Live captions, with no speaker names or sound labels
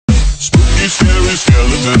scary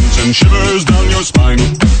skeletons and shivers down your spine.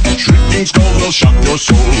 Shrieking skulls will shock your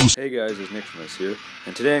souls. Hey guys, it's Nickmas here,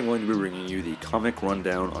 and today I'm going to be bringing you the comic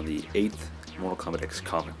rundown on the 8th Mortal Kombat X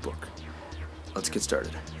comic book. Let's get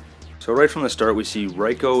started. So right from the start we see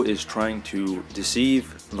Raiko is trying to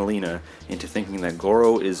deceive Mileena into thinking that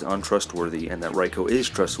Goro is untrustworthy and that Raiko is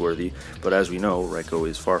trustworthy, but as we know, Raiko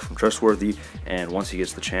is far from trustworthy, and once he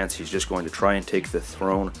gets the chance he's just going to try and take the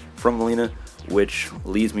throne from Mileena, which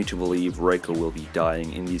leads me to believe Raiko will be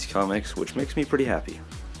dying in these comics, which makes me pretty happy.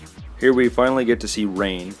 Here we finally get to see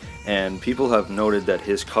Rain, and people have noted that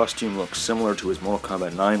his costume looks similar to his Mortal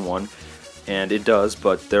Kombat 9 one, and it does,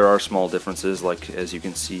 but there are small differences, like as you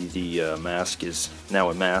can see the mask is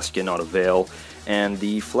now a mask and not a veil, and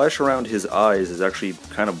the flesh around his eyes is actually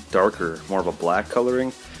kind of darker, more of a black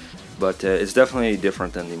coloring, but it's definitely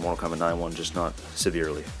different than the Mortal Kombat 9 one, just not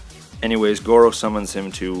severely. Anyways, Goro summons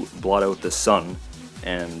him to blot out the sun,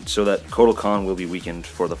 and so that Kotal Khan will be weakened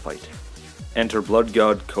for the fight. Enter Blood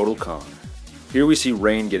God Kotal Khan. Here we see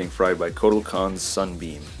Rain getting fried by Kotal Khan's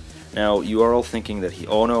sunbeam. Now, you are all thinking that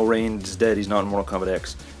oh no, Rain's dead, he's not in Mortal Kombat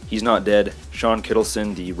X. He's not dead. Sean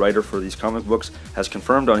Kittleson, the writer for these comic books, has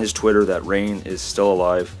confirmed on his Twitter that Rain is still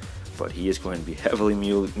alive, but he is going to be heavily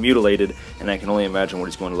mutilated, and I can only imagine what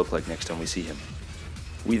he's going to look like next time we see him.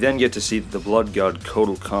 We then get to see the Blood God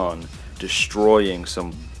Kotal Khan destroying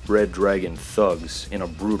some Red Dragon thugs in a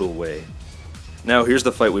brutal way. Now here's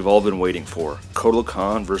the fight we've all been waiting for, Kotal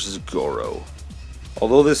Khan versus Goro.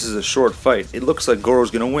 Although this is a short fight, it looks like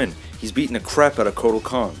Goro's gonna win. He's beating the crap out of Kotal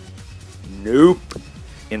Khan. Nope.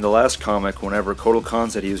 In the last comic, whenever Kotal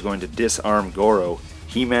Khan said he was going to disarm Goro,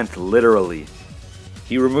 he meant literally.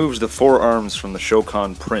 He removes the 4 arms from the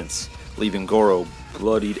Shokan Prince, leaving Goro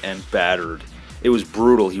bloodied and battered. It was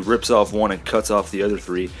brutal. He rips off one and cuts off the other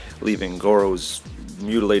 3, leaving Goro's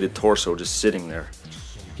mutilated torso just sitting there.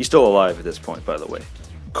 He's still alive at this point, by the way.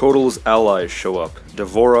 Kotal's allies show up.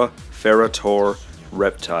 Devora, Ferrator,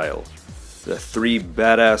 Reptile. The 3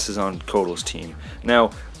 badasses on Kotal's team. Now,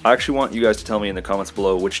 I actually want you guys to tell me in the comments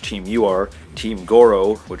below which team you are. Team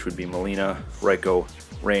Goro, which would be Mileena, Raiko,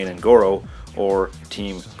 Rain, and Goro, or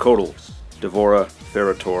Team Kotal, Devora,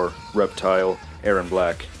 Ferrator, Reptile, Aaron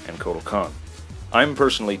Black, and Kotal Khan. I'm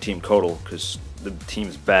personally Team Kotal, because the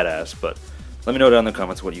team's badass, but let me know down in the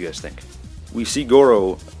comments what you guys think. We see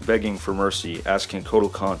Goro begging for mercy, asking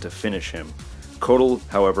Kotal Khan to finish him. Kotal,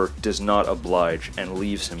 however, does not oblige and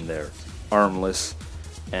leaves him there, armless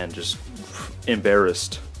and just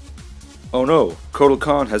embarrassed. Oh no, Kotal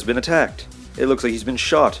Khan has been attacked. It looks like he's been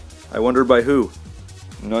shot. I wonder by who?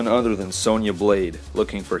 None other than Sonya Blade,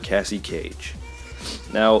 looking for Cassie Cage.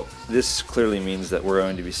 Now, this clearly means that we're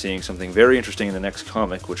going to be seeing something very interesting in the next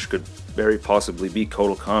comic, which could very possibly be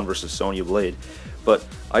Kotal Khan versus Sonya Blade. But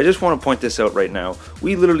I just want to point this out right now.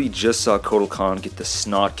 We literally just saw Kotal Khan get the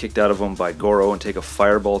snot kicked out of him by Goro and take a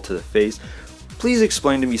fireball to the face. Please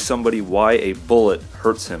explain to me, somebody, why a bullet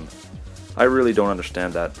hurts him. I really don't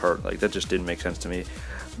understand that part. Like, that just didn't make sense to me.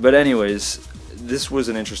 But anyways, this was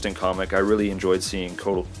an interesting comic. I really enjoyed seeing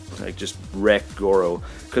Kotal just wreck Goro,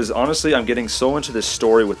 because honestly I'm getting so into this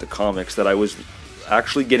story with the comics that I was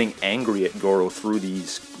actually getting angry at Goro through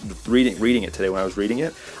these reading it today. When I was reading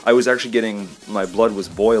it, I was actually getting, my blood was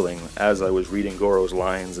boiling as I was reading Goro's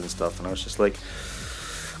lines and stuff, and I was just like,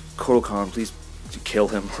 Kotal Khan, please kill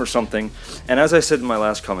him or something. And as I said in my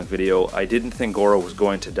last comic video, I didn't think Goro was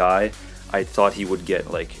going to die. I thought he would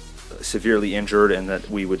get like severely injured and that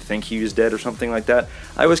we would think he was dead or something like that.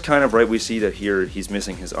 I was kind of right. We see that here he's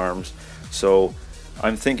missing his arms, so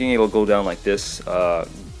I'm thinking it'll go down like this.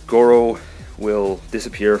 Goro will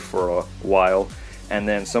disappear for a while, and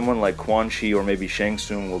then someone like Quan Chi or maybe Shang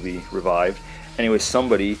Tsung will be revived. Anyway,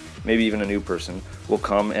 somebody, maybe even a new person, will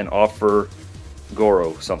come and offer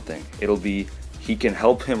Goro something. It'll be he can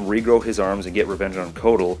help him regrow his arms and get revenge on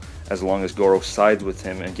Kotal, as long as Goro sides with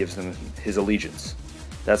him and gives him his allegiance.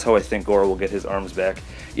 That's how I think Goro will get his arms back.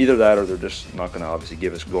 Either that, or they're just not going to obviously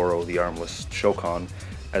give us Goro, the armless Shokan,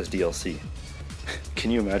 as DLC.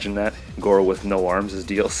 Can you imagine that? Goro with no arms as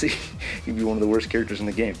DLC? He'd be one of the worst characters in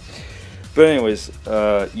the game. But anyways,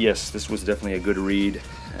 yes, this was definitely a good read.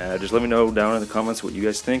 Just let me know down in the comments what you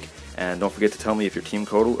guys think, and don't forget to tell me if you're Team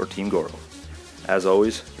Kotal or Team Goro. As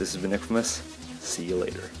always, this has been Nickmas. See you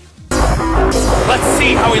later. Let's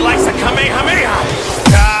see how he likes a Kamehameha!